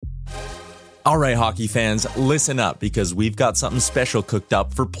All right, hockey fans, listen up because we've got something special cooked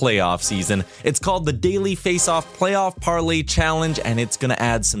up for playoff season. It's called the Daily Faceoff Playoff Parlay Challenge, and it's going to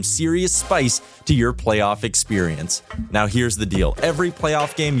add some serious spice to your playoff experience. Now, here's the deal. Every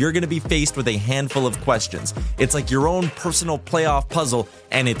playoff game, you're going to be faced with a handful of questions. It's like your own personal playoff puzzle,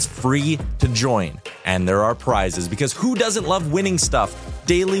 and it's free to join. And there are prizes, because who doesn't love winning stuff?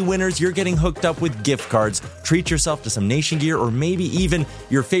 Daily winners, you're getting hooked up with gift cards. Treat yourself to some Nation gear or maybe even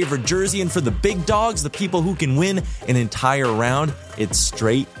your favorite jersey. And for the big dogs, the people who can win an entire round, it's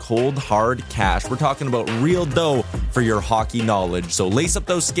straight, cold, hard cash. We're talking about real dough for your hockey knowledge. So lace up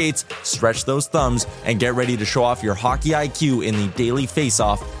those skates, stretch those thumbs, and get ready to show off your hockey IQ in the Daily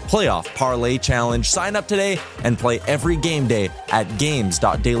Faceoff Playoff Parlay Challenge. Sign up today and play every game day at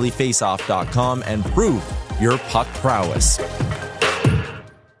games.dailyfaceoff.com and prove your puck prowess.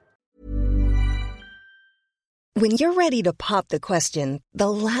 When you're ready to pop the question, the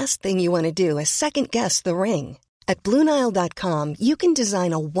last thing you want to do is second-guess the ring. At BlueNile.com, you can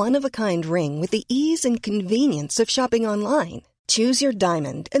design a one-of-a-kind ring with the ease and convenience of shopping online. Choose your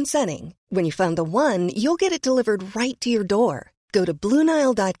diamond and setting. When you find the one, you'll get it delivered right to your door. Go to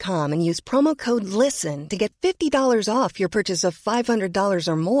BlueNile.com and use promo code LISTEN to get $50 off your purchase of $500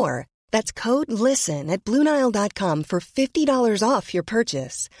 or more. That's code LISTEN at BlueNile.com for $50 off your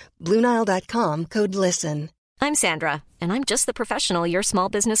purchase. BlueNile.com, code LISTEN. I'm Sandra, and I'm just the professional your small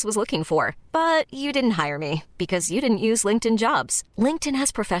business was looking for. But you didn't hire me because you didn't use LinkedIn Jobs. LinkedIn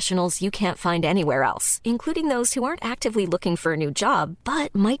has professionals you can't find anywhere else, including those who aren't actively looking for a new job,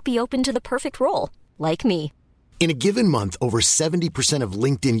 but might be open to the perfect role, like me. In a given month, over 70% of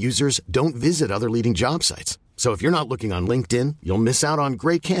LinkedIn users don't visit other leading job sites. So if you're not looking on LinkedIn, you'll miss out on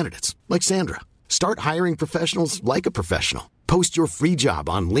great candidates like Sandra. Start hiring professionals like a professional. Post your free job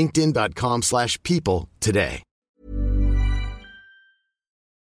on linkedin.com/people today.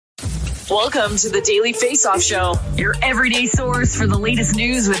 Welcome to the Daily Faceoff Show, your everyday source for the latest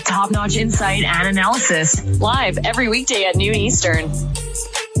news with top-notch insight and analysis. Live every weekday at noon Eastern.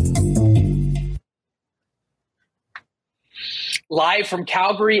 Live from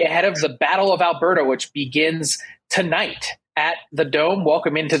Calgary ahead of the Battle of Alberta, which begins tonight at the Dome.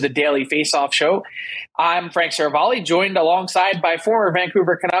 Welcome into the Daily Faceoff Show. I'm Frank Seravalli, joined alongside by former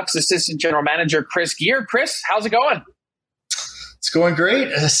Vancouver Canucks Assistant General Manager Chris Gear. Chris, how's it going? It's going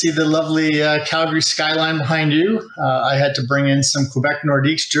great. I see the lovely Calgary skyline behind you. I had to bring in some Quebec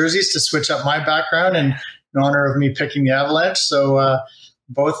Nordiques jerseys to switch up my background in honor of me picking the Avalanche. So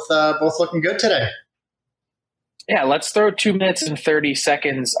both looking good today. Yeah, let's throw 2 minutes and 30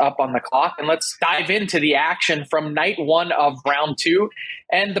 seconds up on the clock, and let's dive into the action from night one of round two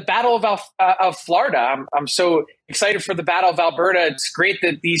and the Battle of Florida. I'm so excited for the Battle of Alberta. It's great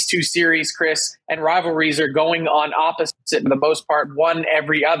that these two series, Chris, and rivalries are going on opposite for the most part, one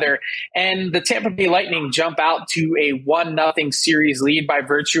every other. And the Tampa Bay Lightning jump out to a 1-0 series lead by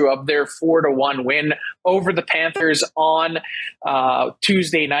virtue of their 4-1 win over the Panthers on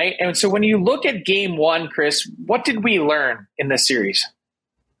Tuesday night. And so when you look at game one, Chris, what did we learn in this series?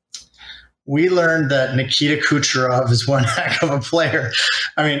 We learned that Nikita Kucherov is one heck of a player.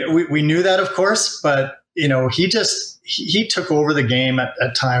 I mean, we knew that, of course, but he took over the game at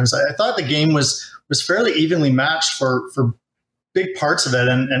times. I thought the game was fairly evenly matched for big parts of it,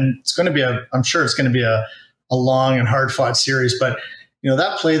 and it's going to be I'm sure it's going to be a long and hard fought series. But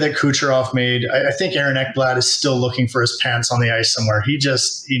that play that Kucherov made, I think Aaron Ekblad is still looking for his pants on the ice somewhere. He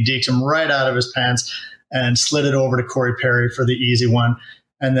deked him right out of his pants and slid it over to Corey Perry for the easy one.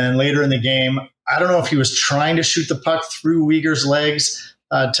 And then later in the game, I don't know if he was trying to shoot the puck through Weegar's legs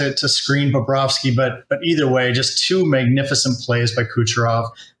to screen Bobrovsky, but either way, just two magnificent plays by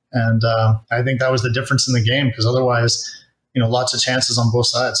Kucherov. And I think that was the difference in the game, because otherwise, lots of chances on both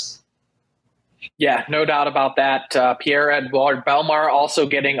sides. Yeah, no doubt about that. Pierre-Edouard Bellemare also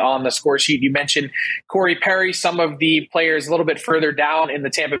getting on the score sheet. You mentioned Corey Perry, some of the players a little bit further down in the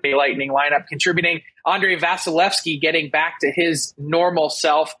Tampa Bay Lightning lineup contributing. Andrei Vasilevsky getting back to his normal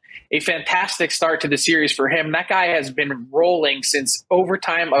self. A fantastic start to the series for him. That guy has been rolling since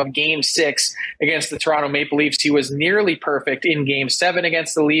overtime of Game 6 against the Toronto Maple Leafs. He was nearly perfect in Game 7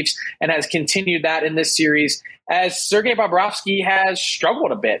 against the Leafs and has continued that in this series as Sergei Bobrovsky has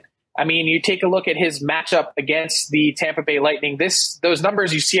struggled a bit. I mean, you take a look at his matchup against the Tampa Bay Lightning. Those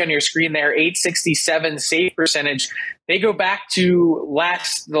numbers you see on your screen there, .867 save percentage, they go back to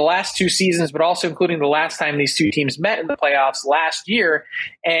the last two seasons, but also including the last time these two teams met in the playoffs last year.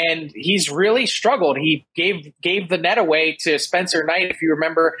 And he's really struggled. He gave the net away to Spencer Knight, if you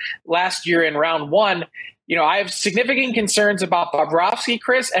remember, last year in round one. I have significant concerns about Bobrovsky,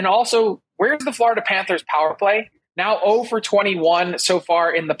 Chris, and also where's the Florida Panthers power play? now 0 for 21 so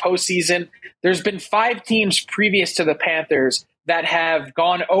far in the postseason. There's been 5 teams previous to the Panthers that have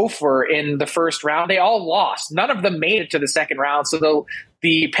gone over in the first round. They all lost. None of them made it to the second round. So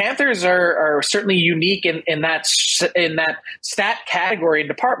the Panthers are certainly unique in that stat category and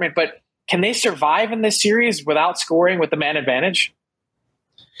department. But can they survive in this series without scoring with the man advantage?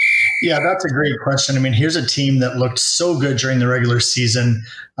 Yeah, that's a great question. I mean, here's a team that looked so good during the regular season,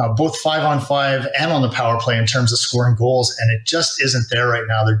 both 5-on-5 and on the power play in terms of scoring goals, and it just isn't there right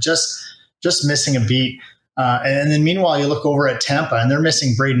now. They're just missing a beat. And then meanwhile, you look over at Tampa, and they're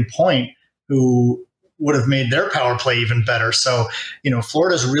missing Braden Point, who would have made their power play even better. So,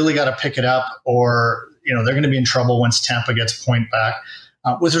 Florida's really got to pick it up, or, they're going to be in trouble once Tampa gets Point back.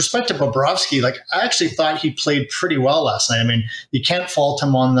 With respect to Bobrovsky, I actually thought he played pretty well last night. I mean, you can't fault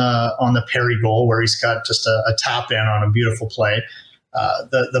him on the Perry goal where he's got just a tap in on a beautiful play.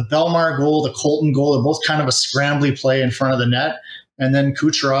 The Belmar goal, the Colton goal, they're both kind of a scrambly play in front of the net. And then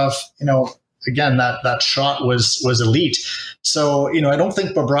Kucherov, again, that shot was elite. So, I don't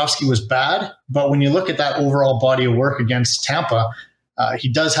think Bobrovsky was bad, but when you look at that overall body of work against Tampa,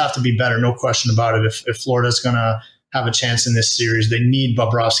 he does have to be better, no question about it. If Florida's going to have a chance in this series, they need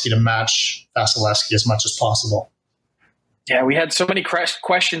Bobrovsky to match Vasilevsky as much as possible. Yeah, we had so many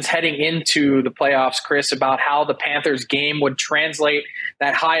questions heading into the playoffs, Chris, about how the Panthers game would translate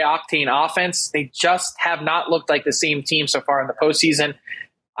that high-octane offense. They just have not looked like the same team so far in the postseason.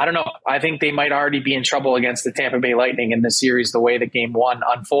 I don't know. I think they might already be in trouble against the Tampa Bay Lightning in this series, the way that game 1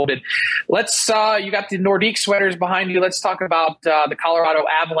 unfolded. You got the Nordique sweaters behind you. Let's talk about the Colorado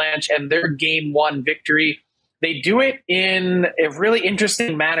Avalanche and their game 1 victory. They do it in a really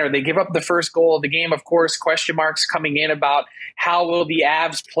interesting manner. They give up the first goal of the game. Of course, question marks coming in about how will the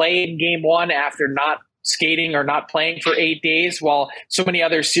Avs play in game 1 after not skating or not playing for 8 days while so many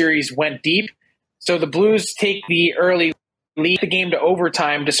other series went deep. So the Blues take the early lead the game to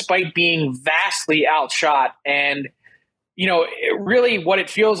overtime despite being vastly outshot. And, really what it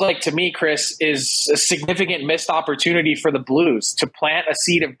feels like to me, Chris, is a significant missed opportunity for the Blues to plant a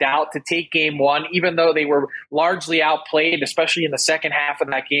seed of doubt, to take game 1, even though they were largely outplayed, especially in the second half of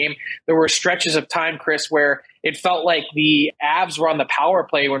that game. There were stretches of time, Chris, where it felt like the Avs were on the power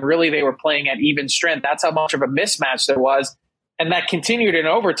play when really they were playing at even strength. That's how much of a mismatch there was. And that continued in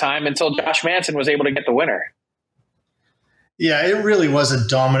overtime until Josh Manson was able to get the winner. Yeah, it really was a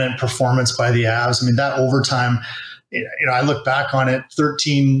dominant performance by the Avs. I mean, that overtime, I look back on it,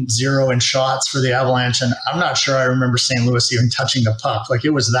 13-0 in shots for the Avalanche, and I'm not sure I remember St. Louis even touching the puck. It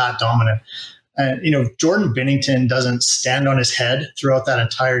was that dominant. And, Jordan Binnington doesn't stand on his head throughout that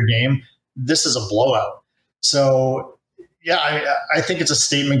entire game. This is a blowout. So, yeah, I think it's a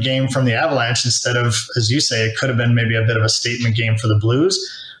statement game from the Avalanche instead of, as you say, it could have been maybe a bit of a statement game for the Blues.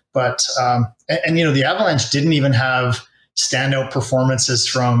 But, the Avalanche didn't even have standout performances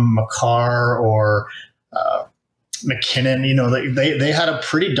from Makar or McKinnon. They had a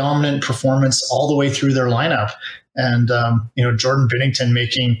pretty dominant performance all the way through their lineup. And, Jordan Binnington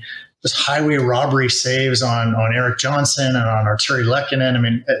making just highway robbery saves on Eric Johnson and on Arturi Lehkonen. I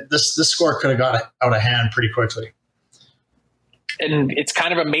mean, this score could have got out of hand pretty quickly. And it's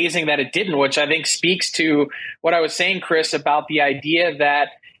kind of amazing that it didn't, which I think speaks to what I was saying, Chris, about the idea that,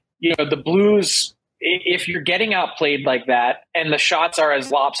 the Blues, if you're getting outplayed like that and the shots are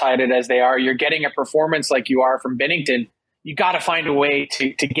as lopsided as they are, you're getting a performance like you are from Binnington, you got to find a way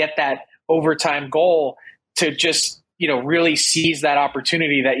to get that overtime goal to just, really seize that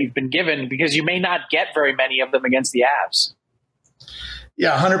opportunity that you've been given, because you may not get very many of them against the Avs.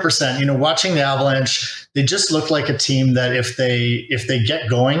 Yeah, 100%. Watching the Avalanche, they just look like a team that if they get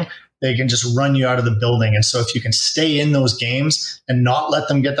going, they can just run you out of the building. And so if you can stay in those games and not let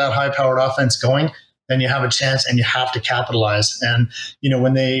them get that high-powered offense going, then you have a chance and you have to capitalize. And,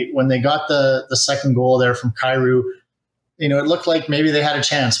 when they got the second goal there from Kyrou, it looked like maybe they had a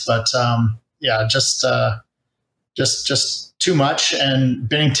chance, but just too much. And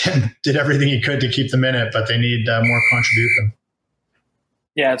Binnington did everything he could to keep them in it, but they need more contribution.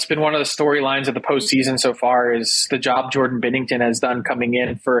 Yeah, it's been one of the storylines of the postseason so far is the job Jordan Binnington has done coming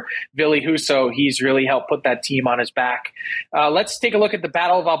in for Ville Husso. He's really helped put that team on his back. Let's take a look at the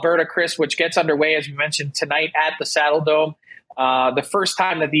Battle of Alberta, Chris, which gets underway, as we mentioned, tonight at the Saddle Dome. The first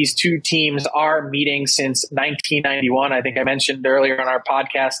time that these two teams are meeting since 1991. I think I mentioned earlier on our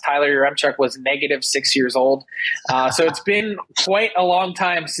podcast, Tyler Yaremchuk was -6 years old. So it's been quite a long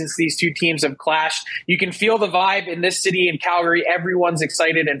time since these two teams have clashed. You can feel the vibe in this city in Calgary. Everyone's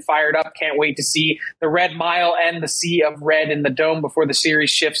excited and fired up. Can't wait to see the Red Mile and the Sea of Red in the Dome before the series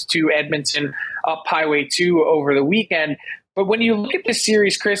shifts to Edmonton up Highway 2 over the weekend. But when you look at this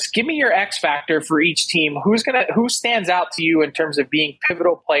series, Chris, give me your X factor for each team. Who stands out to you in terms of being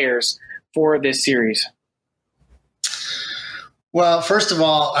pivotal players for this series? Well, first of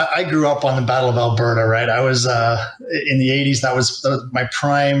all, I grew up on the Battle of Alberta, right? I was in the 80s. That was my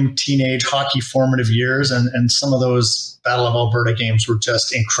prime teenage hockey formative years. And some of those Battle of Alberta games were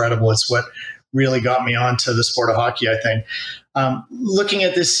just incredible. It's what really got me onto the sport of hockey, I think. Looking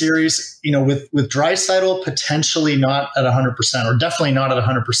at this series, with Draisaitl potentially not at 100%, or definitely not at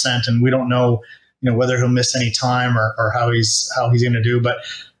 100%, and we don't know, whether he'll miss any time or how he's going to do. But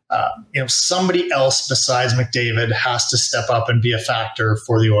somebody else besides McDavid has to step up and be a factor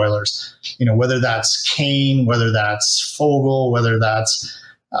for the Oilers. Whether that's Kane, whether that's Fogle, whether that's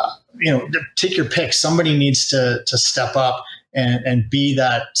take your pick. Somebody needs to step up and be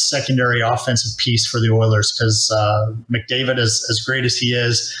that secondary offensive piece for the Oilers, because McDavid is as great as he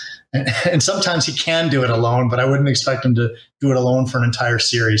is. And sometimes he can do it alone, but I wouldn't expect him to do it alone for an entire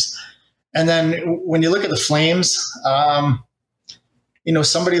series. And then when you look at the Flames,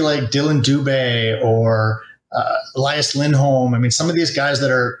 somebody like Dylan Dubé or Elias Lindholm. I mean, some of these guys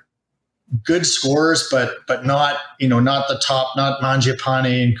that are good scorers, but not the top, not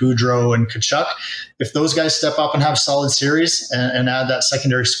Mangiapane and Goudreau and Tkachuk. If those guys step up and have solid series and add that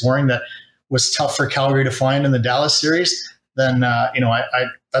secondary scoring that was tough for Calgary to find in the Dallas series, then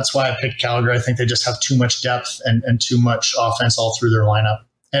that's why I picked Calgary. I think they just have too much depth and too much offense all through their lineup,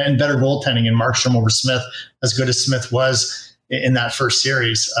 and better goaltending in Markstrom over Smith. As good as Smith was in that first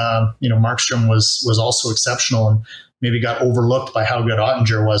series, Markstrom was also exceptional and maybe got overlooked by how good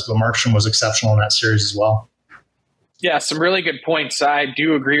Ottinger was, but Markstrom was exceptional in that series as well. Yeah, some really good points. I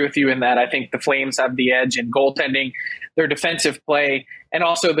do agree with you in that. I think the Flames have the edge in goaltending, their defensive play, and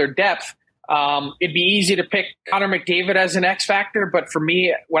also their depth. It'd be easy to pick Connor McDavid as an X factor, but for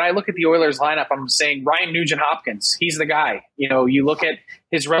me, when I look at the Oilers lineup, I'm saying Ryan Nugent-Hopkins. He's the guy. You look at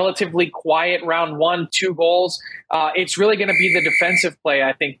his relatively quiet round 1, 2 goals. It's really going to be the defensive play,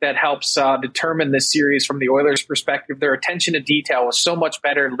 I think, that helps determine this series from the Oilers' perspective. Their attention to detail was so much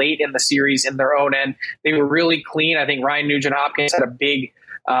better late in the series in their own end. They were really clean. I think Ryan Nugent-Hopkins had a big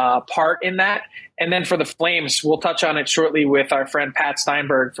part in that. And then for the Flames, we'll touch on it shortly with our friend Pat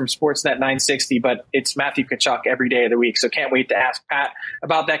Steinberg from Sportsnet 960, but it's Matthew Tkachuk every day of the week. So can't wait to ask Pat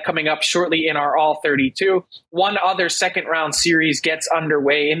about that coming up shortly in our All 32. One other second round series gets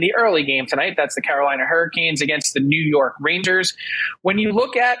underway in the early game tonight. That's the Carolina Hurricanes against the New York Rangers. When you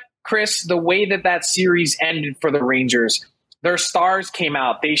look at, Chris, the way that series ended for the Rangers, their stars came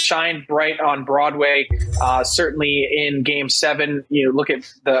out. They shined bright on Broadway, certainly in Game 7. Look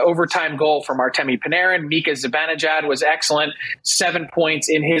at the overtime goal from Artemi Panarin. Mika Zibanejad was excellent. 7 points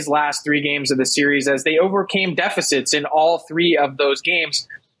in his last 3 games of the series as they overcame deficits in all 3 of those games.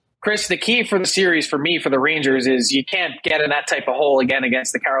 Chris, the key for the series for me, for the Rangers, is you can't get in that type of hole again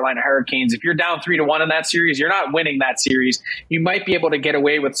against the Carolina Hurricanes. If you're down 3-1 in that series, you're not winning that series. You might be able to get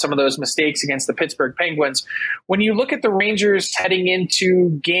away with some of those mistakes against the Pittsburgh Penguins. When you look at the Rangers heading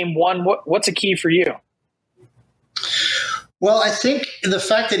into Game 1, what's a key for you? Well, I think the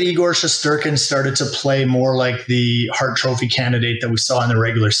fact that Igor Shesterkin started to play more like the Hart Trophy candidate that we saw in the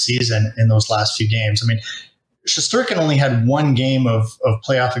regular season in those last few games. I mean, Shesterkin only had 1 game of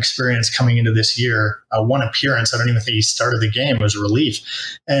playoff experience coming into this year, 1 appearance. I don't even think he started the game. It was a relief.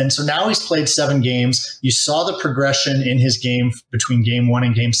 And so now he's played 7 games. You saw the progression in his game between Game 1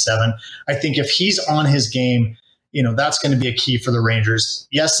 and Game 7. I think if he's on his game, that's going to be a key for the Rangers.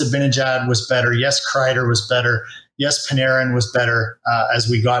 Yes, Zibanejad was better. Yes, Kreider was better. Yes, Panarin was better as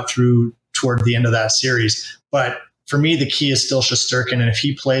we got through toward the end of that series. But for me, the key is still Shesterkin. And if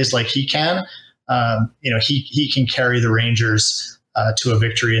he plays like he can, he can carry the Rangers to a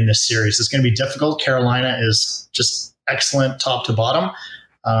victory in this series. It's going to be difficult. Carolina is just excellent top to bottom.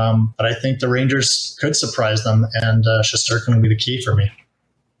 But I think the Rangers could surprise them, and Shesterkin will be the key for me.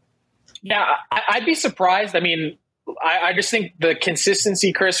 Yeah, I'd be surprised. I mean, I just think the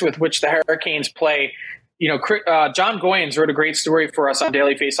consistency, Chris, with which the Hurricanes play, John Goyens wrote a great story for us on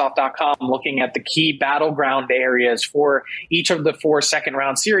dailyfaceoff.com looking at the key battleground areas for each of the 4 second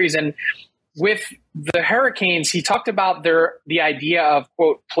round series. And with the Hurricanes, he talked about the idea of,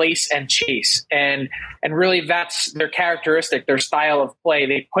 quote, place and chase. And really that's their characteristic, their style of play.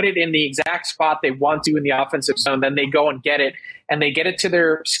 They put it in the exact spot they want to in the offensive zone. Then they go and get it, and they get it to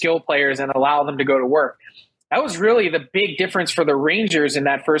their skill players and allow them to go to work. that was really the big difference for the Rangers in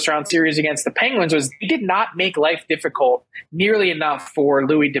that first round series against the Penguins, was they did not make life difficult nearly enough for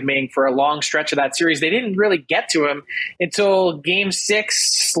Louis Domingue for a long stretch of that series. They didn't really get to him until game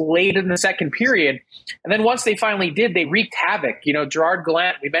 6 late in the second period. And then once they finally did, they wreaked havoc. Gerard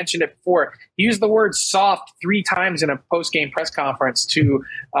Gallant, we mentioned it before, he used the word soft 3 times in a post-game press conference to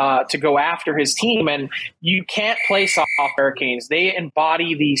go after his team. And you can't play soft Hurricanes. They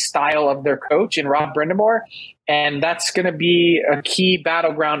embody the style of their coach in Rod Brind'Amour. And that's going to be a key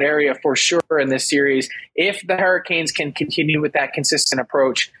battleground area for sure in this series. If the Hurricanes can continue with that consistent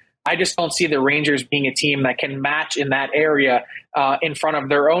approach, I just don't see the Rangers being a team that can match in that area in front of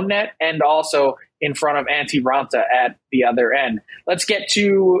their own net and also in front of Antti Raanta at the other end. Let's get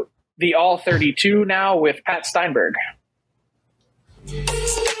to the All 32 now with Pat Steinberg.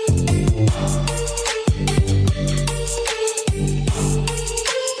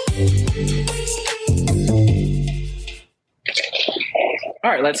 All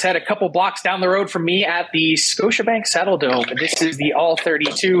right, let's head a couple blocks down the road from me at the Scotiabank Saddledome. This is the All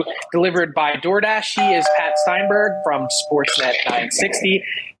 32 delivered by DoorDash. He is Pat Steinberg from Sportsnet 960.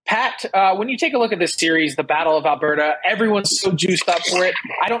 Pat, when you take a look at this series, the Battle of Alberta, everyone's so juiced up for it.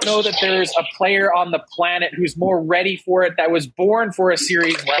 I don't know that there's a player on the planet who's more ready for it, that was born for a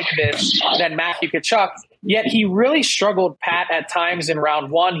series like this, than Matthew Tkachuk. Yet he really struggled, Pat, at times in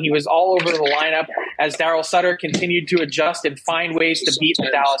round 1. He was all over the lineup as Darryl Sutter continued to adjust and find ways to beat the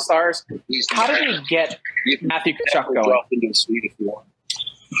Dallas Stars. How did he get Matthew Tkachuk going?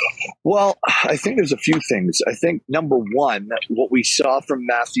 Well, I think there's a few things. I think, number one, what we saw from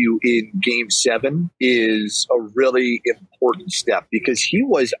Matthew in Game 7 is a really important step, because he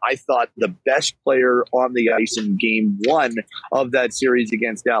was, I thought, the best player on the ice in Game 1 of that series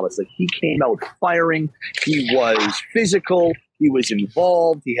against Dallas. Like, he came out firing. He was physical. He was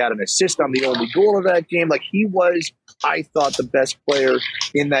involved. He had an assist on the only goal of that game. Like, he was, I thought, the best player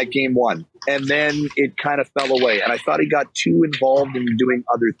in that Game 1. And then it kind of fell away. And I thought he got too involved in doing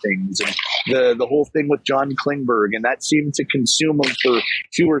other things. And the whole thing with John Klingberg, and that seemed to consume him for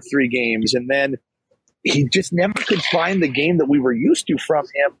 2 or 3 games. And then he just never could find the game that we were used to from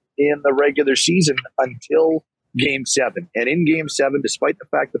him in the regular season until Game 7. And in Game 7, despite the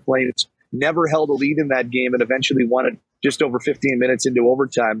fact the Flames never held a lead in that game and eventually won it just over 15 minutes into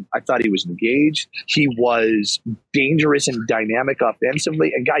overtime, I thought he was engaged. He was dangerous and dynamic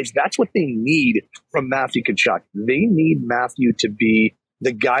offensively. And guys, that's what they need from Matthew Tkachuk. They need Matthew to be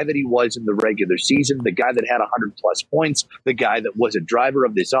the guy that he was in the regular season, the guy that had 100-plus points, the guy that was a driver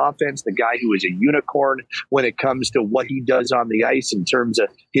of this offense, the guy who is a unicorn when it comes to what he does on the ice in terms of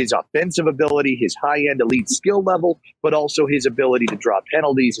his offensive ability, his high-end elite skill level, but also his ability to draw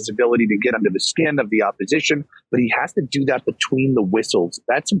penalties, his ability to get under the skin of the opposition. But he has to do that between the whistles.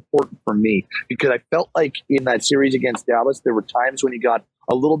 That's important for me, because I felt like in that series against Dallas, there were times when he got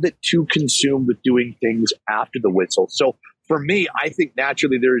a little bit too consumed with doing things after the whistle. So for me, I think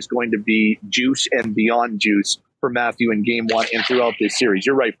naturally there is going to be juice and beyond juice for Matthew in Game 1 and throughout this series.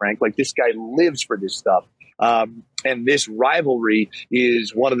 You're right, Frank. Like, this guy lives for this stuff. And this rivalry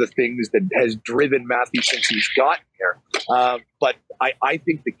is one of the things that has driven Matthew since he's gotten here. But I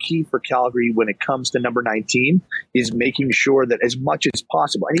think the key for Calgary when it comes to number 19 is making sure that as much as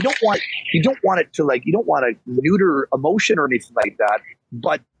possible, and you don't want it to, like, you don't want to neuter emotion or anything like that,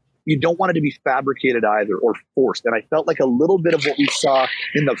 but you don't want it to be fabricated either or forced. And I felt like a little bit of what we saw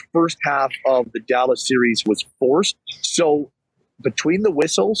in the first half of the Dallas series was forced. So between the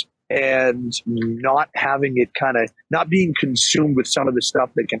whistles and not having it kind of not being consumed with some of the stuff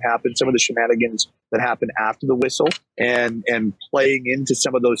that can happen, some of the shenanigans that happen after the whistle, and playing into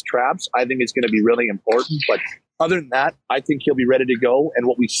some of those traps, I think it's going to be really important. But other than that, I think he'll be ready to go. And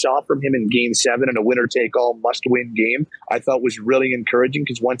what we saw from him in Game 7 in a winner-take-all must-win game, I thought was really encouraging,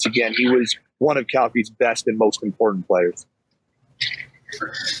 because once again, he was one of Calgary's best and most important players.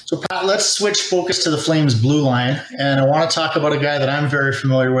 So, Pat, let's switch focus to the Flames blue line. And I want to talk about a guy that I'm very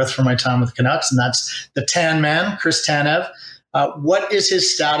familiar with from my time with Canucks, and that's the Tan Man, Chris Tanev. What is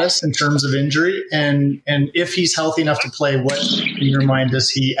his status in terms of injury? And if he's healthy enough to play, what, in your mind,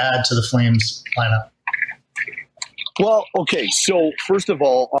 does he add to the Flames lineup? Well, okay, so first of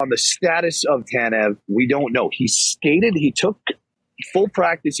all, on the status of Tanev, we don't know. He skated, he took full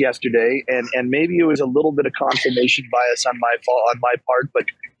practice yesterday, and maybe it was a little bit of confirmation bias on my part, but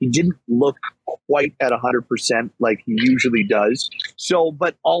he didn't look quite at 100% like he usually does. So,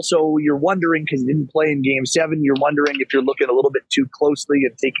 but also you're wondering, because he didn't play in Game 7, you're wondering if you're looking a little bit too closely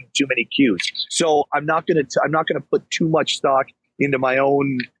and taking too many cues. So I'm not going to put too much stock into my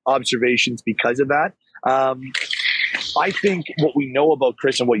own observations because of that. I think what we know about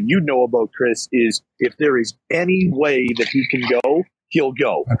Chris and what you know about Chris is if there is any way that he can go, he'll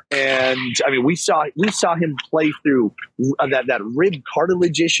go. And I mean, we saw him play through that rib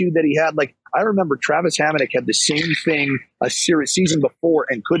cartilage issue that he had. Like, I remember Travis Hamonic had the same thing a season before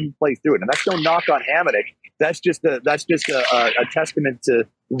and couldn't play through it. And that's no knock on Hamonic. That's just a testament to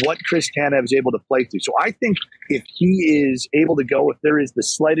what Chris Tanev is able to play through. So I think if he is able to go, if there is the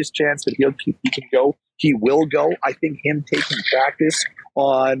slightest chance that he can go, he will go. I think him taking practice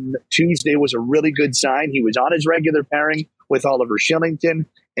on Tuesday was a really good sign. He was on his regular pairing with Oliver Shillington.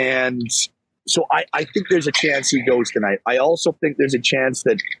 And so I think there's a chance he goes tonight. I also think there's a chance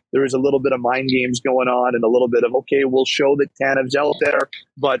that there is a little bit of mind games going on and a little bit of, okay, we'll show that Tanev's out there,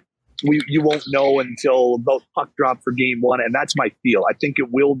 but you won't know until about puck drop for game one. And that's my feel. I think it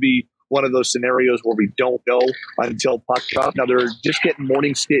will be one of those scenarios where we don't know until puck drop. Now, they're just getting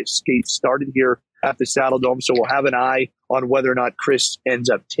morning skates started here at the Saddle Dome, so we'll have an eye on whether or not Chris ends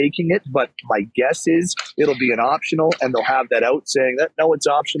up taking it. But my guess is it'll be an optional, and they'll have that out saying that, no, it's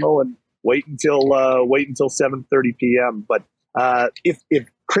optional, and wait until 7:30 p.m. But if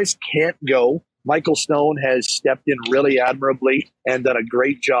Chris can't go, Michael Stone has stepped in really admirably and done a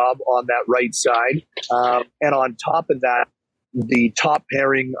great job on that right side. And on top of that, the top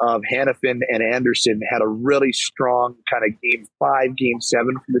pairing of Hanifin and Anderson had a really strong kind of game 5, game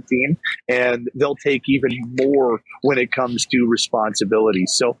 7 for the team. And they'll take even more when it comes to responsibility.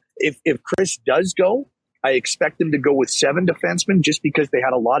 So if Chris does go, I expect him to go with 7 defensemen just because they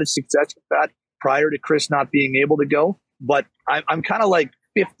had a lot of success with that prior to Chris not being able to go. But I'm kind of like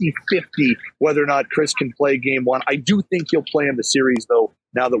 50-50 whether or not Chris can play game 1. I do think he'll play in the series, though,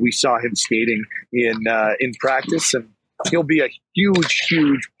 now that we saw him skating in practice. And he'll be a huge,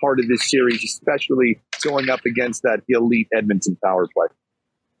 huge part of this series, especially going up against that elite Edmonton power play.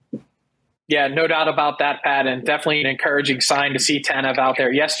 Yeah, no doubt about that, Pat, and definitely an encouraging sign to see Tanev out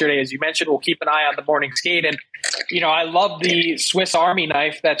there yesterday. As you mentioned, we'll keep an eye on the morning skate. And, I love the Swiss Army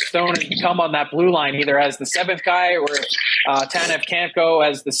knife that Stone has become on that blue line, either as the 7th guy or Tanev can't go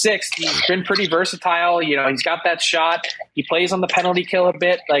as the 6th. He's been pretty versatile. He's got that shot. He plays on the penalty kill a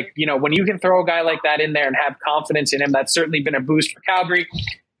bit. Like, when you can throw a guy like that in there and have confidence in him, that's certainly been a boost for Calgary.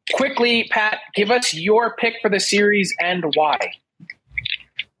 Quickly, Pat, give us your pick for the series and why.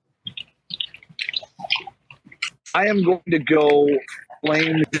 I am going to go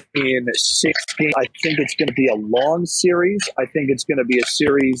Flames in 6 games. I think it's going to be a long series. I think it's going to be a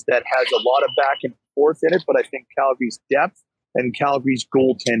series that has a lot of back and forth in it, but I think Calgary's depth and Calgary's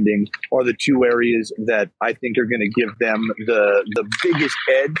goaltending are the 2 areas that I think are going to give them the biggest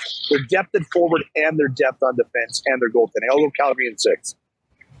edge. Their depth at forward and their depth on defense and their goaltending. I'll go Calgary in 6.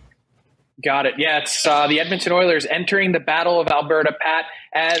 Got it. Yeah, it's the Edmonton Oilers entering the Battle of Alberta, Pat,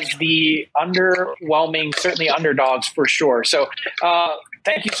 as the underwhelming, certainly underdogs for sure. So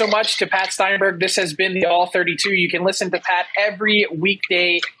thank you so much to Pat Steinberg. This has been the All 32. You can listen to Pat every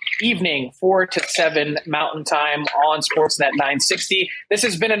weekday evening, 4 to 7 Mountain Time on Sportsnet 960. This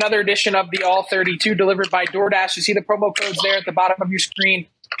has been another edition of the All 32 delivered by DoorDash. You see the promo codes there at the bottom of your screen.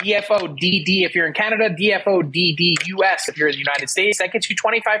 DFODD if you're in Canada, DFODD US if you're in the United States. That gets you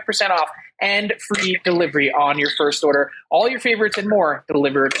 25% off and free delivery on your first order. All your favorites and more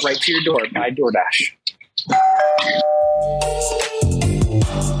delivered right to your door by DoorDash.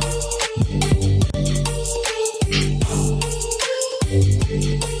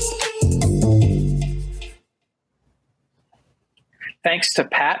 Thanks to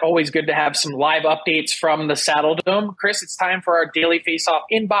Pat. Always good to have some live updates from the Saddle Dome. Chris, it's time for our daily face-off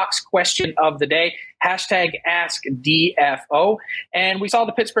inbox question of the day. #AskDFO. And we saw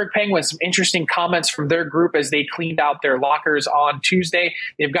the Pittsburgh Penguins, some interesting comments from their group as they cleaned out their lockers on Tuesday.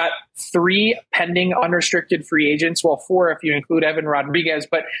 They've got 3 pending unrestricted free agents. Well, 4 if you include Evan Rodriguez.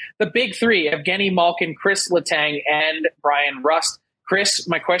 But the big 3, Evgeny Malkin, Chris Letang, and Brian Rust. Chris,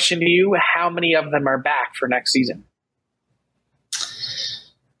 my question to you, how many of them are back for next season?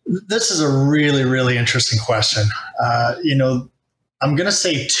 This is a really, really interesting question. I'm going to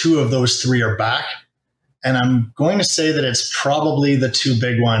say 2 of those 3 are back, and I'm going to say that it's probably the 2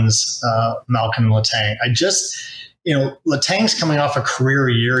 big ones, Malkin and Letang. Letang's coming off a career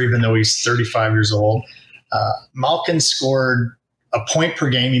year, even though he's 35 years old. Malkin scored a point per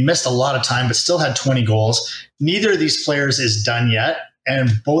game. He missed a lot of time, but still had 20 goals. Neither of these players is done yet,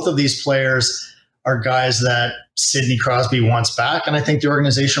 and both of these players are guys that Sidney Crosby wants back, and I think the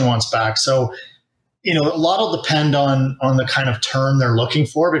organization wants back. So, a lot will depend on the kind of term they're looking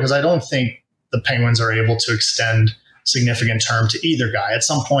for, because I don't think the Penguins are able to extend significant term to either guy. At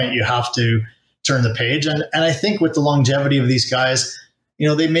some point, you have to turn the page. And I think with the longevity of these guys,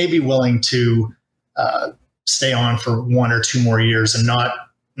 they may be willing to stay on for 1 or 2 more years and not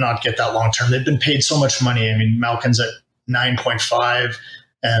get that long term. They've been paid so much money. I mean, Malkin's at 9.5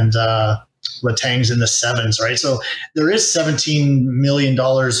 and Letang's in the 7s, right? So there is $17 million,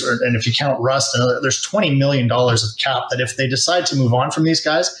 and if you count Rust, there's $20 million of cap that if they decide to move on from these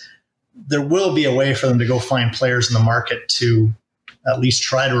guys, there will be a way for them to go find players in the market to at least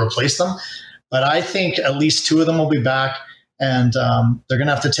try to replace them. But I think at least 2 of them will be back, and they're going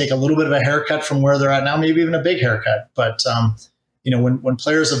to have to take a little bit of a haircut from where they're at now, maybe even a big haircut. But when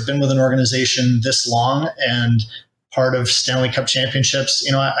players have been with an organization this long and part of Stanley Cup championships,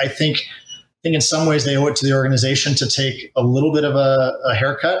 I think in some ways they owe it to the organization to take a little bit of a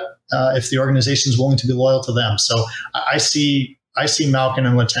haircut if the organization is willing to be loyal to them. So I see Malkin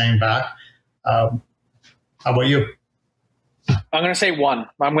and Letang back. How about you? I'm going to say 1.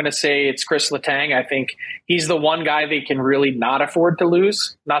 I'm going to say it's Chris Letang. I think he's the one guy they can really not afford to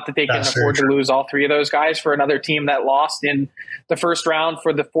lose. Not that they can afford to lose all 3 of those guys for another team that lost in the first round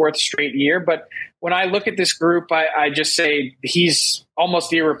for the 4th straight year. But when I look at this group, I just say he's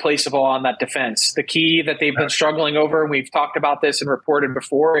almost irreplaceable on that defense. The key that they've been struggling over, and we've talked about this and reported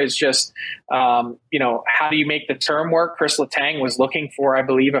before, is just, how do you make the term work? Chris Letang was looking for, I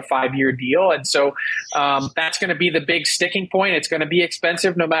believe, a 5-year deal. And so that's going to be the big sticking point. It's going to be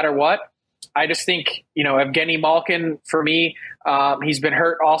expensive no matter what. I just think, Evgeny Malkin, for me, he's been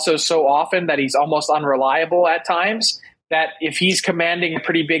hurt also so often that he's almost unreliable at times, that if he's commanding a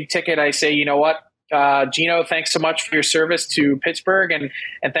pretty big ticket, I say, you know what? Gino, thanks so much for your service to Pittsburgh,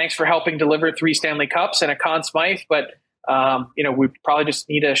 and thanks for helping deliver 3 Stanley Cups and a Conn Smythe. But, we probably just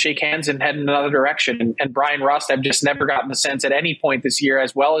need to shake hands and head in another direction. And Brian Rust, I've just never gotten the sense at any point this year,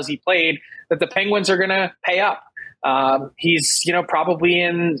 as well as he played, that the Penguins are going to pay up. He's, probably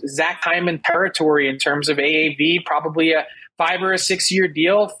in Zach Hyman territory in terms of AAV, probably a 5 or a 6 year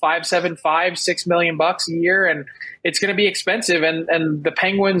deal, 5.75, $6 million a year. And it's going to be expensive. And the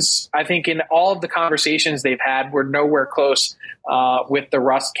Penguins, I think in all of the conversations they've had, were nowhere close with the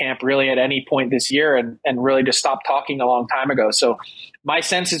Rust camp really at any point this year, and really just stopped talking a long time ago. So my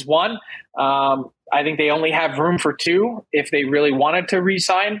sense is 1, I think they only have room for 2 if they really wanted to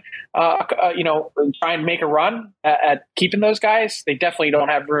re-sign, try and make a run at keeping those guys. They definitely don't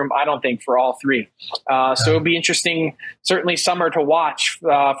have room, I don't think, for all 3. So it'll be interesting, certainly summer to watch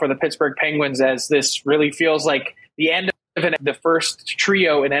for the Pittsburgh Penguins, as this really feels like the end of the first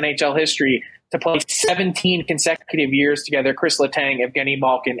trio in NHL history to play 17 consecutive years together. Chris Letang, Evgeny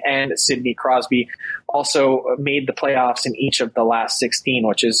Malkin, and Sidney Crosby also made the playoffs in each of the last 16,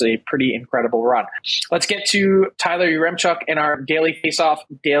 which is a pretty incredible run. Let's get to Tyler Yaremchuk in our Daily Faceoff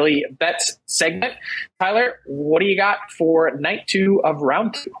Daily Bets segment. Tyler, what do you got for night 2 of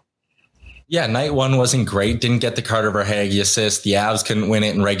round 2? Yeah, night 1 wasn't great. Didn't get the Carter Verhaeghe assist. The Avs couldn't win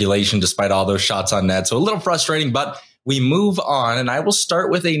it in regulation despite all those shots on net. So a little frustrating, but we move on, and I will start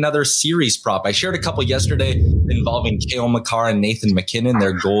with another series prop. I shared a couple yesterday involving Cale Makar and Nathan MacKinnon,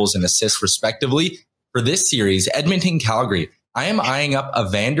 their goals and assists respectively. For this series, Edmonton-Calgary, I am eyeing up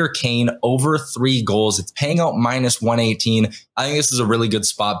Evander Kane over 3 goals. It's paying out -118. I think this is a really good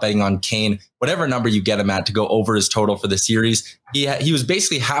spot betting on Kane, whatever number you get him at, to go over his total for the series. He was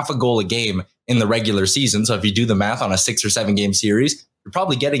basically half a goal a game in the regular season. So if you do the math on a 6 or 7 game series, you're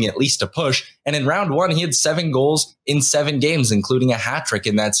probably getting at least a push. And in round 1, he had 7 goals in 7 games, including a hat trick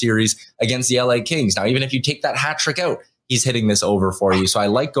in that series against the LA Kings. Now, even if you take that hat trick out, he's hitting this over for you. So I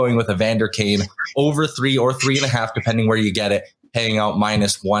like going with Evander Kane over 3 or 3.5, depending where you get it, paying out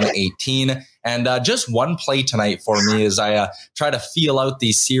 -118. And just one play tonight for me as I try to feel out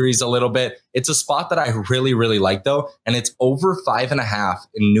these series a little bit. It's a spot that I really, really like, though, and it's over 5.5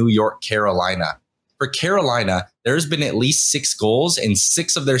 in New York, Carolina. For Carolina, there's been at least 6 goals in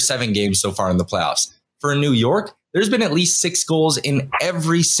 6 of their 7 games so far in the playoffs. For New York, there's been at least 6 goals in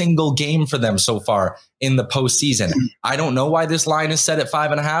every single game for them so far in the postseason. I don't know why this line is set at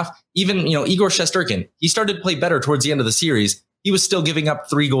 5.5. Even, Igor Shesterkin, he started to play better towards the end of the series. He was still giving up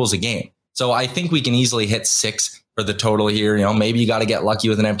 3 goals a game. So I think we can easily hit 6 for the total here. Maybe you got to get lucky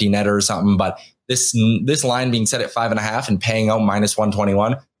with an empty netter or something, but this line being set at 5.5 and paying out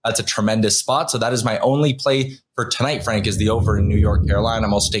 -121, that's a tremendous spot. So that is my only play for tonight, Frank, is the over in New York, Carolina.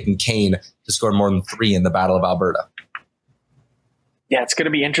 I'm also taking Kane to score more than 3 in the Battle of Alberta. Yeah, it's going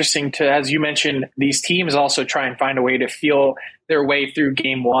to be interesting to, as you mentioned, these teams also try and find a way to feel their way through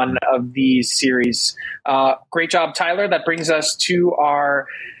game 1 of these series. Great job, Tyler. That brings us to our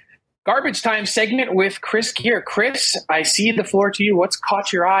garbage time segment with Chris Gear. Chris, I cede the floor to you. What's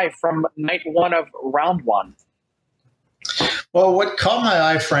caught your eye from night 1 of round 1? Well, what caught my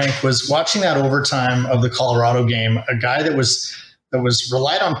eye, Frank, was watching that overtime of the Colorado game. A guy that was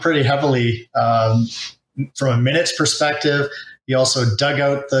relied on pretty heavily from a minutes perspective. He also dug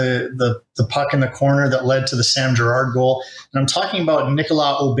out the puck in the corner that led to the Sam Girard goal. And I'm talking about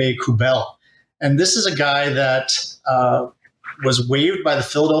Nicolas Aubé-Kubel. And this is a guy that was waived by the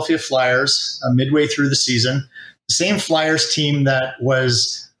Philadelphia Flyers midway through the season. The same Flyers team that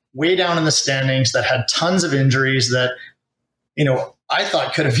was way down in the standings, that had tons of injuries, that, I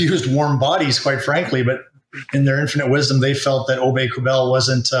thought could have used warm bodies, quite frankly, but in their infinite wisdom, they felt that Aubé-Kubel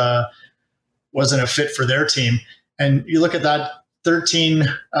wasn't a fit for their team. And you look at that 13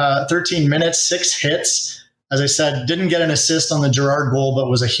 minutes, 6 hits. As I said, didn't get an assist on the Girard goal, but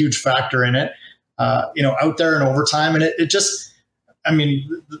was a huge factor in it, out there in overtime. And it just,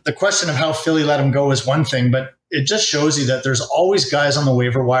 the question of how Philly let him go is one thing, but it just shows you that there's always guys on the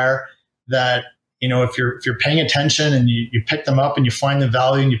waiver wire that, if you're paying attention and you pick them up and you find the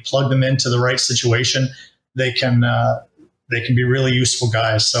value and you plug them into the right situation, they can be really useful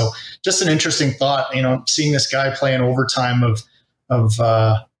guys. So just an interesting thought, seeing this guy play in overtime of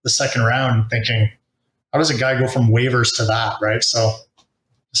the second round and thinking, how does a guy go from waivers to that, right? So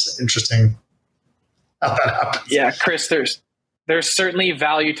just interesting how that happens. Yeah, Chris, there's certainly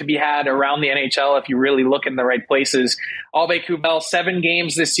value to be had around the NHL if you really look in the right places. Aubé-Kubel, 7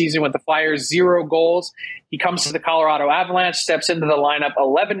 games this season with the Flyers, 0 goals. He comes to the Colorado Avalanche, steps into the lineup,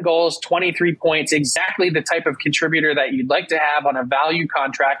 11 goals, 23 points, exactly the type of contributor that you'd like to have on a value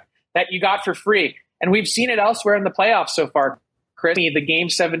contract that you got for free. And we've seen it elsewhere in the playoffs so far. Chris, the Game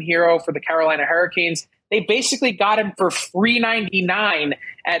 7 hero for the Carolina Hurricanes, they basically got him for $3.99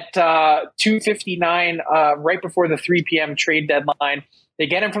 at $2.59 right before the 3 p.m. trade deadline. They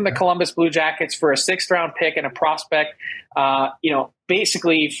get him from the Columbus Blue Jackets for a 6th-round pick and a prospect,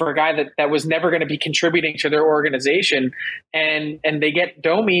 basically for a guy that was never going to be contributing to their organization. And they get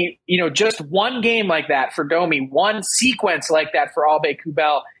Domi, just one game like that for Domi, one sequence like that for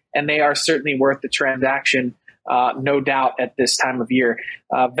Aubé-Kubel, and they are certainly worth the transaction. No doubt at this time of year.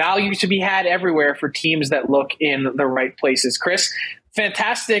 Value to be had everywhere for teams that look in the right places. Chris,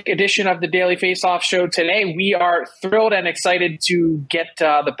 fantastic edition of the Daily Faceoff show today. We are thrilled and excited to get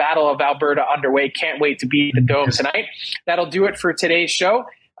the Battle of Alberta underway. Can't wait to beat the Dome tonight. That'll do it for today's show.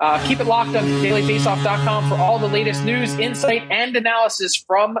 Keep it locked on dailyfaceoff.com for all the latest news, insight, and analysis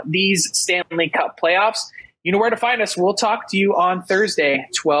from these Stanley Cup playoffs. You know where to find us. We'll talk to you on Thursday,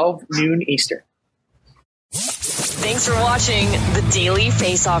 12 noon Eastern. Thanks for watching the Daily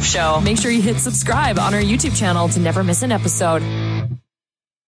Faceoff Show. Make sure you hit subscribe on our YouTube channel to never miss an episode.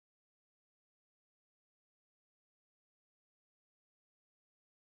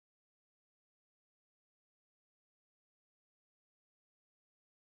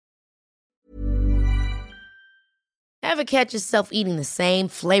 Ever catch yourself eating the same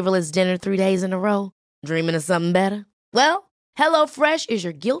flavorless dinner 3 days in a row? Dreaming of something better? Well, HelloFresh is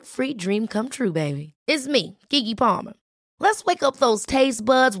your guilt-free dream come true, baby. It's me, Keke Palmer. Let's wake up those taste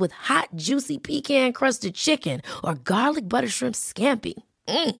buds with hot, juicy pecan-crusted chicken or garlic butter shrimp scampi.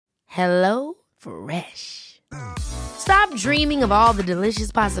 Hello Fresh. Stop dreaming of all the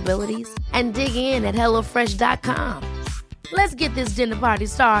delicious possibilities and dig in at HelloFresh.com. Let's get this dinner party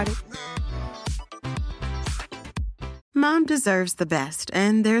started. Mom deserves the best,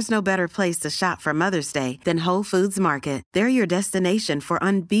 and there's no better place to shop for Mother's Day than Whole Foods Market. They're your destination for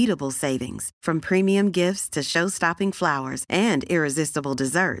unbeatable savings, from premium gifts to show-stopping flowers and irresistible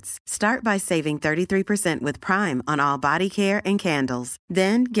desserts. Start by saving 33% with Prime on all body care and candles.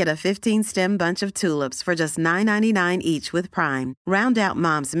 Then get a 15-stem bunch of tulips for just $9.99 each with Prime. Round out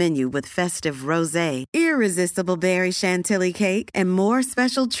Mom's menu with festive rosé, irresistible berry chantilly cake, and more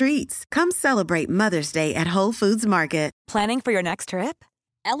special treats. Come celebrate Mother's Day at Whole Foods Market. Planning for your next trip?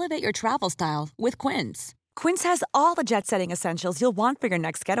 Elevate your travel style with Quince. Quince has all the jet-setting essentials you'll want for your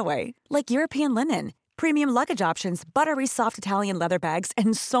next getaway, like European linen, premium luggage options, buttery soft Italian leather bags,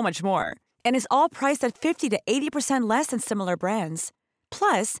 and so much more. And is all priced at 50 to 80% less than similar brands.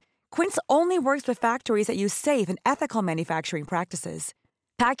 Plus, Quince only works with factories that use safe and ethical manufacturing practices.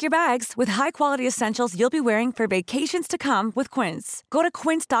 Pack your bags with high-quality essentials you'll be wearing for vacations to come with Quince. Go to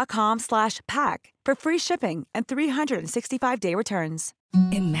quince.com/pack for free shipping and 365-day returns.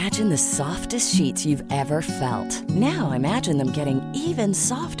 Imagine the softest sheets you've ever felt. Now imagine them getting even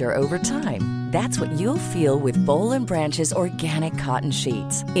softer over time. That's what you'll feel with Boll & Branch's organic cotton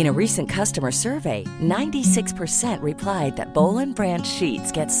sheets. In a recent customer survey, 96% replied that Boll & Branch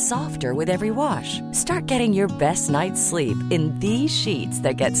sheets get softer with every wash. Start getting your best night's sleep in these sheets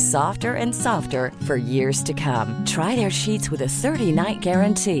that get softer and softer for years to come. Try their sheets with a 30-night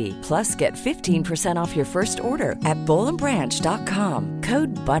guarantee. Plus, get 15% off your first order at bollandbranch.com.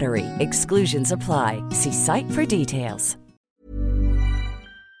 Code BUTTERY. Exclusions apply. See site for details.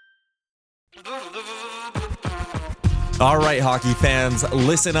 All right, hockey fans,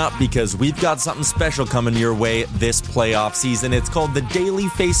 listen up because we've got something special coming your way this playoff season. It's called the Daily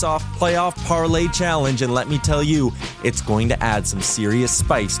Faceoff Playoff Parlay Challenge, and let me tell you, it's going to add some serious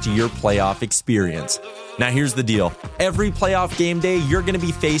spice to your playoff experience. Now, here's the deal. Every playoff game day, you're going to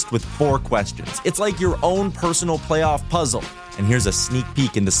be faced with 4 questions. It's like your own personal playoff puzzle. And here's a sneak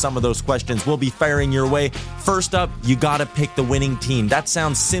peek into some of those questions we'll be firing your way. First up, you got to pick the winning team. That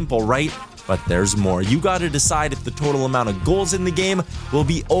sounds simple, right? But there's more. You got to decide if the total amount of goals in the game will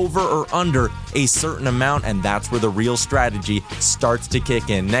be over or under a certain amount, and that's where the real strategy starts to kick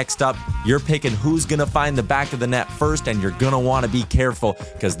in. Next up, you're picking who's going to find the back of the net first, and you're going to want to be careful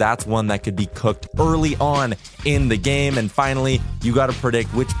because that's one that could be cooked early on in the game. And finally, you got to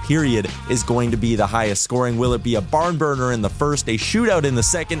predict which period is going to be the highest scoring. Will it be a barn burner in the first, a shootout in the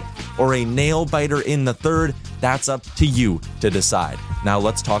second, or a nail biter in the third? That's up to you to decide. Now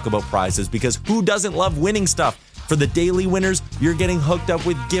let's talk about prizes, because who doesn't love winning stuff? For the daily winners, you're getting hooked up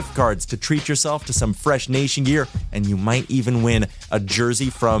with gift cards to treat yourself to some fresh Nation gear, and you might even win a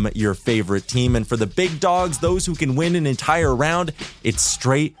jersey from your favorite team. And for the big dogs, those who can win an entire round, it's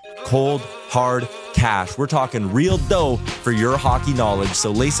straight, cold, hard cash. We're talking real dough for your hockey knowledge.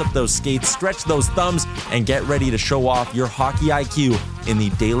 So lace up those skates, stretch those thumbs, and get ready to show off your hockey IQ in the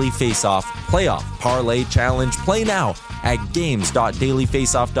Daily Faceoff Playoff Parlay Challenge. Play now at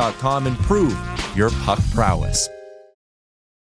games.dailyfaceoff.com and prove your puck prowess.